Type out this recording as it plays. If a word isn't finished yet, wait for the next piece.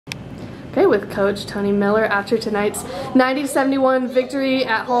Okay, with Coach Tony Miller after tonight's 90-71 victory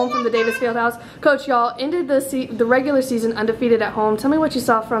at home from the Davis Fieldhouse. Coach, y'all ended the regular season undefeated at home. Tell me what you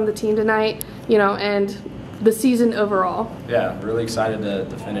saw from the team tonight, and the season overall. Yeah, really excited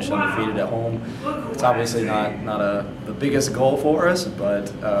to finish undefeated at home. It's obviously not the biggest goal for us, but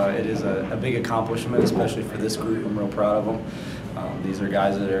it is a big accomplishment, especially for this group. I'm real proud of them. These are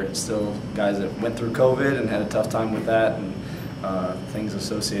guys that are still guys that went through COVID and had a tough time with that, and things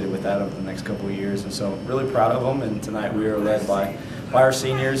associated with that over the next couple of years. And so really proud of them. And tonight we were led by our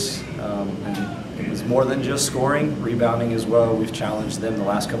seniors, and it was more than just scoring, rebounding as well. We've challenged them the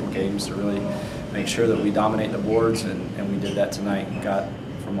last couple of games to really make sure that we dominate the boards, and we did that tonight and got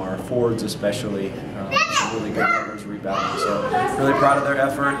from our forwards especially some really good numbers rebounding. So really proud of their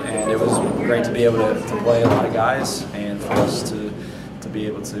effort, and it was great to be able to play a lot of guys and for us to be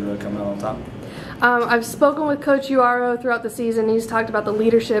able to come out on top. I've spoken with Coach Uaro throughout the season. He's talked about the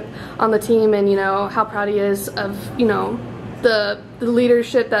leadership on the team and how proud he is of the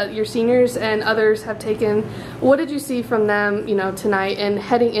leadership that your seniors and others have taken. What did you see from them tonight and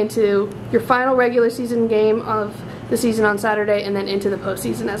heading into your final regular season game of the season on Saturday and then into the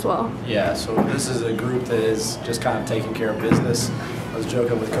postseason as well? Yeah, so this is a group that is just kind of taking care of business. I was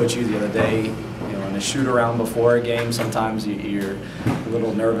joking with Coach U the other day, in a shoot around before a game, sometimes you're a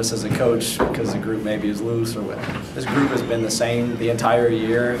little nervous as a coach because the group maybe is loose or what. This group has been the same the entire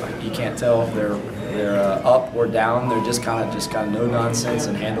year. You can't tell if they're up or down. They're just kind of no nonsense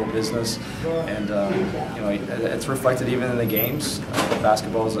and handle business, and it's reflected even in the games.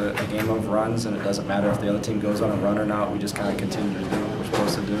 Basketball is a game of runs, and it doesn't matter if the other team goes on a run or not. We just kind of continue to do what we're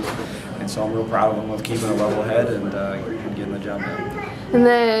supposed to do, and so I'm real proud of them of keeping a level head and getting the job done. And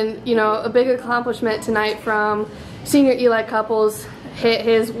then, a big accomplishment tonight from senior Eli Couples, hit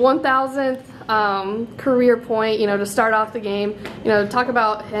his 1,000th career point, to start off the game. Talk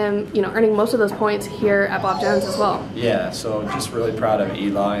about him, earning most of those points here at Bob Jones as well. Yeah, so just really proud of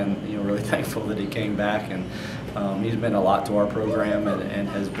Eli, and really thankful that he came back, and he's been a lot to our program and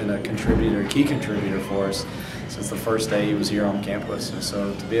has been a key contributor for us since the first day he was here on campus. And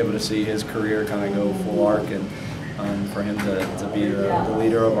so to be able to see his career kind of go full arc, and for him to be the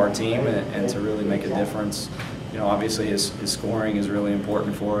leader of our team and to really make a difference. Obviously his scoring is really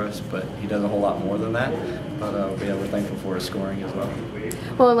important for us, but he does a whole lot more than that. But yeah, we're thankful for his scoring as well.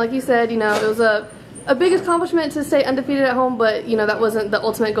 Well, and like you said, it was a big accomplishment to stay undefeated at home, but that wasn't the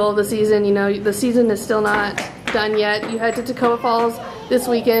ultimate goal of the season. The season is still not done yet. You head to Toccoa Falls this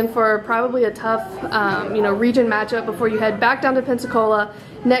weekend for probably a tough region matchup before you head back down to Pensacola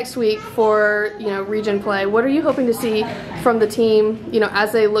next week for region play. What are you hoping to see from the team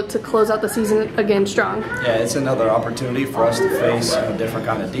as they look to close out the season again strong? Yeah, it's another opportunity for us to face a different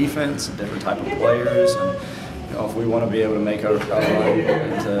kind of defense, a different type of players, and if we want to be able to make a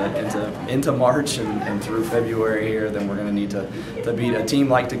run into March and through February here, then we're going to need to beat a team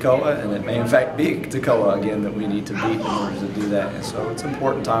like Toccoa, and it may in fact be Toccoa again that we need to beat in order to do that. And so it's an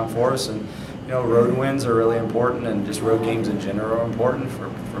important time for us, and road wins are really important, and just road games in general are important for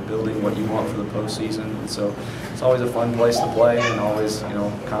building what you want for the postseason. And so it's always a fun place to play, and always kind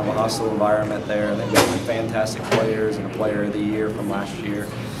of a hostile environment there. They've got some fantastic players and a player of the year from last year.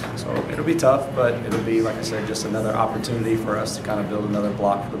 So it'll be tough, but it'll be, like I said, just another opportunity for us to kind of build another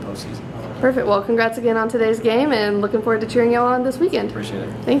block for the postseason. Perfect. Well, congrats again on today's game, and looking forward to cheering you on this weekend. Appreciate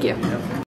it. Thank you. Yep.